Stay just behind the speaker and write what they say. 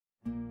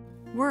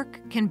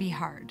Work can be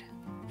hard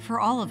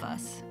for all of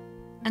us,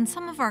 and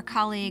some of our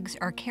colleagues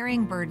are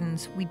carrying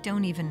burdens we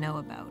don't even know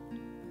about.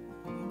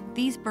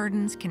 These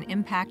burdens can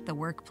impact the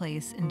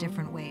workplace in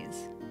different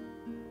ways.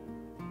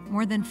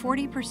 More than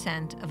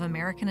 40% of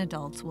American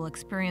adults will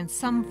experience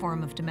some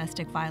form of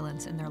domestic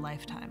violence in their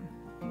lifetime.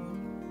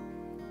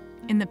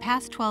 In the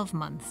past 12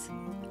 months,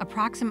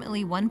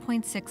 approximately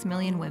 1.6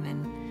 million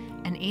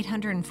women and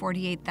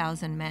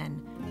 848,000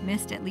 men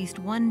missed at least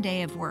one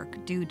day of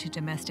work due to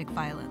domestic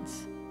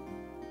violence.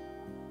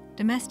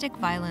 Domestic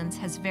violence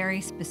has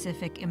very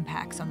specific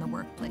impacts on the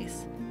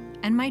workplace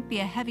and might be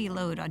a heavy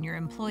load on your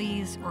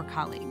employees or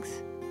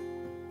colleagues.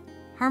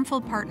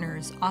 Harmful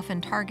partners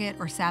often target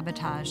or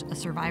sabotage a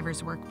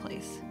survivor's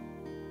workplace.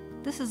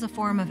 This is a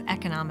form of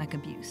economic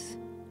abuse.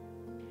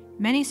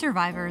 Many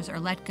survivors are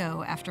let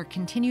go after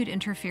continued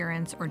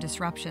interference or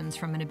disruptions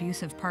from an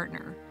abusive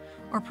partner,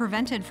 or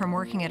prevented from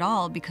working at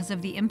all because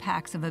of the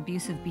impacts of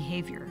abusive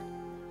behavior.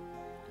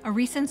 A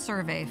recent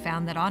survey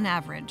found that on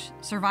average,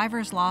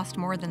 survivors lost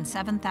more than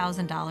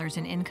 $7,000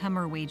 in income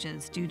or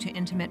wages due to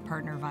intimate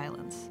partner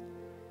violence.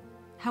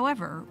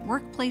 However,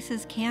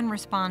 workplaces can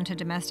respond to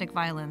domestic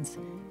violence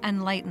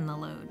and lighten the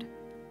load.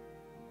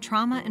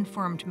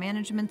 Trauma-informed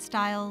management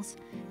styles,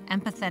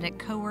 empathetic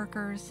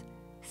coworkers,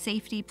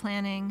 safety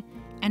planning,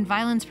 and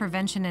violence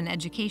prevention and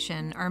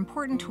education are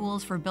important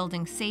tools for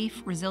building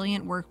safe,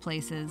 resilient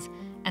workplaces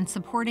and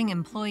supporting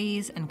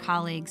employees and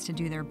colleagues to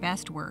do their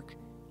best work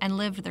and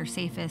live their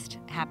safest,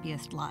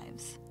 happiest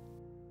lives.